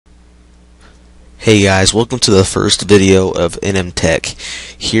Hey guys, welcome to the first video of NM Tech.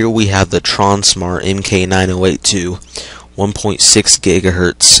 Here we have the Tronsmart MK908ii, 1.6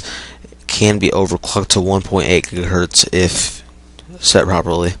 gigahertz, can be overclocked to 1.8 gigahertz if set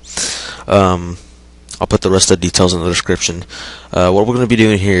properly. I'll put the rest of the details in the description. What we're going to be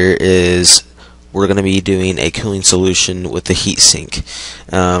doing here is we're going to be doing a cooling solution with the Heatsink.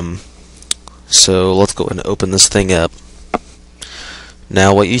 So let's go ahead and open this thing up.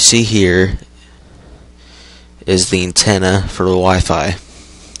 Now what you see here is the antenna for the Wi-Fi,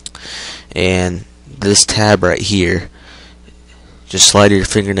 and this tab right here, just slide your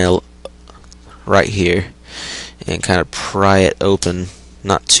fingernail right here and kind of pry it open,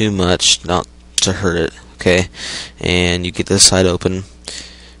 not too much, not to hurt it, okay? And you get this side open,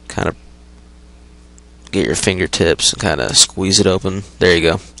 kind of get your fingertips and kind of squeeze it open. There you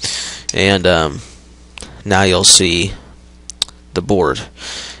go. And now you'll see the board,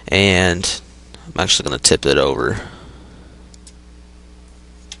 and I'm actually going to tip it over,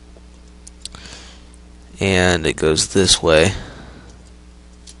 and it goes this way.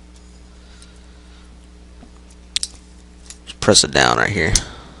 Just press it down right here.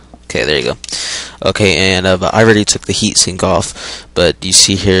 Okay, there you go. Okay, and I already took the heatsink off, but you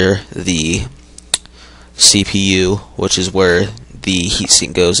see here the CPU, which is where the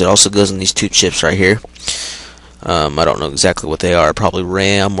heatsink goes. It also goes in these two chips right here. I don't know exactly what they are, probably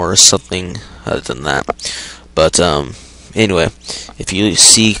RAM or something other than that. But anyway, if you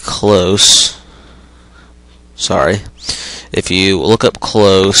see close, if you look up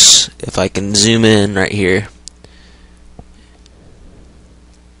close, if I can zoom in right here,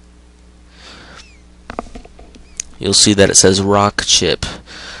 you'll see that it says rock chip,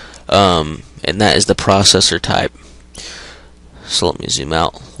 and that is the processor type. So let me zoom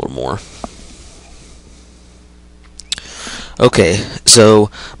out a little more. Okay,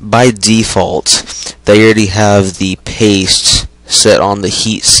 so by default, they already have the paste set on the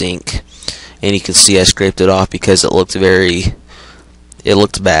heatsink, and you can see I scraped it off because it looked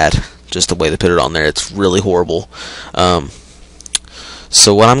bad, just the way they put it on there. It's really horrible.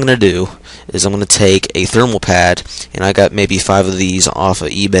 So what I'm going to do is I'm going to take a thermal pad, and I got maybe 5 of these off of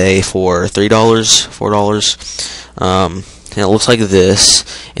eBay for $3, $4. And it looks like this,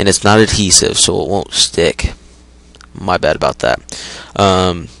 and it's not adhesive, so it won't stick. My bad about that.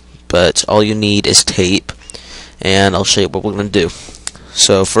 But all you need is tape, and I'll show you what we're going to do.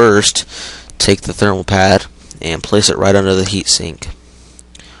 So first, take the thermal pad and place it right under the heatsink,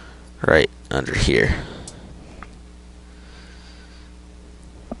 right under here.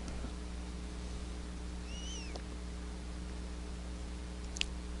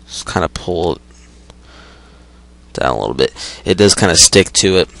 Just kind of pull it down a little bit. It does kind of stick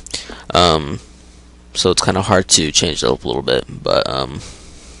to it. So it's kind of hard to change it up a little bit, but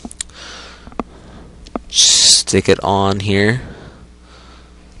stick it on here,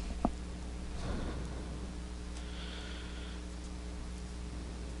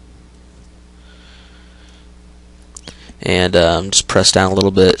 and just press down a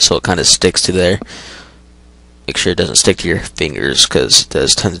little bit so it kind of sticks to there. Make sure it doesn't stick to your fingers, because it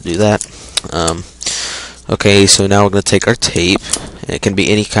does tend to do that. Okay, so now we're going to take our tape, and it can be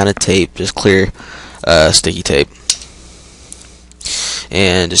any kind of tape, just clear sticky tape,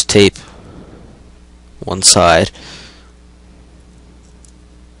 and just tape one side,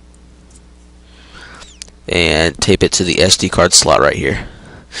 and tape it to the SD card slot right here.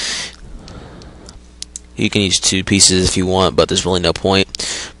 You can use 2 pieces if you want, but there's really no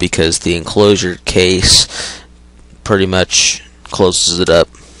point because the enclosure case pretty much closes it up.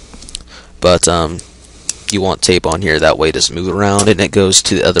 But you want tape on here, that way it doesn't move around and it goes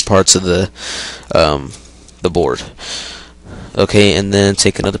to the other parts of the board. Okay, and then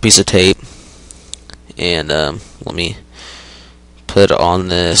take another piece of tape, and let me put it on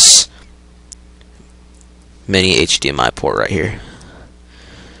this mini HDMI port right here.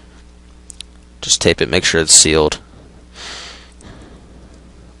 Just tape it, make sure it's sealed.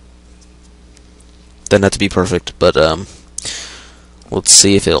 Doesn't have to be perfect, but let's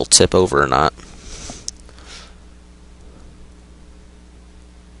see if it'll tip over or not.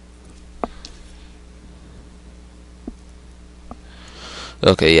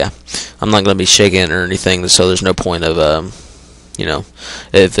 Okay, yeah, I'm not going to be shaking or anything, so there's no point of,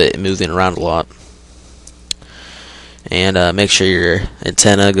 if it moving around a lot. And make sure your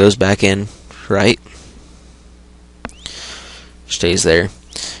antenna goes back in right, stays there,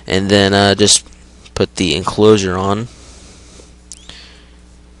 and then just put the enclosure on.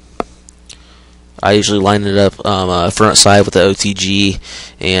 I usually line it up front side with the OTG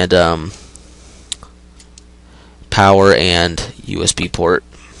and power and USB port.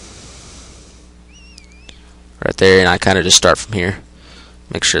 right there, and I kind of just start from here,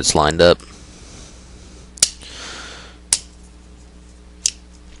 make sure it's lined up,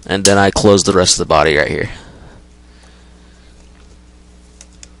 and then I close the rest of the body right here.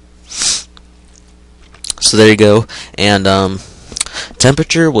 So there you go. And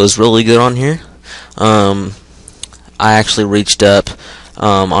temperature was really good on here. I actually reached up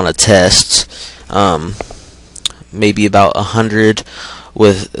on a test, maybe about 100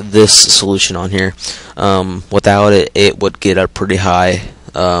 with this solution on here. Without it, it would get up pretty high.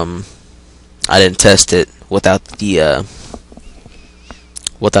 I didn't test it without the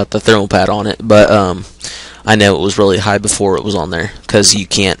thermal pad on it, but I know it was really high before it was on there, because you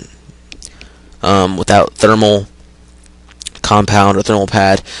can't, without thermal compound or thermal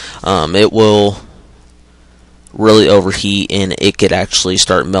pad, it will really overheat, and it could actually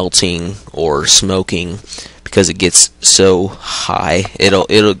start melting or smoking because it gets so high.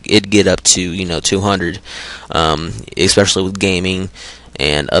 It'd get up to 200, especially with gaming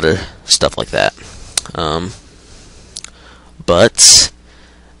and other stuff like that. But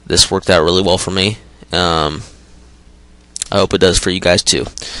this worked out really well for me. I hope it does for you guys too.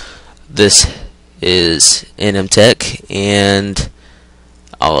 This is NM Tech, and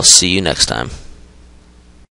I'll see you next time.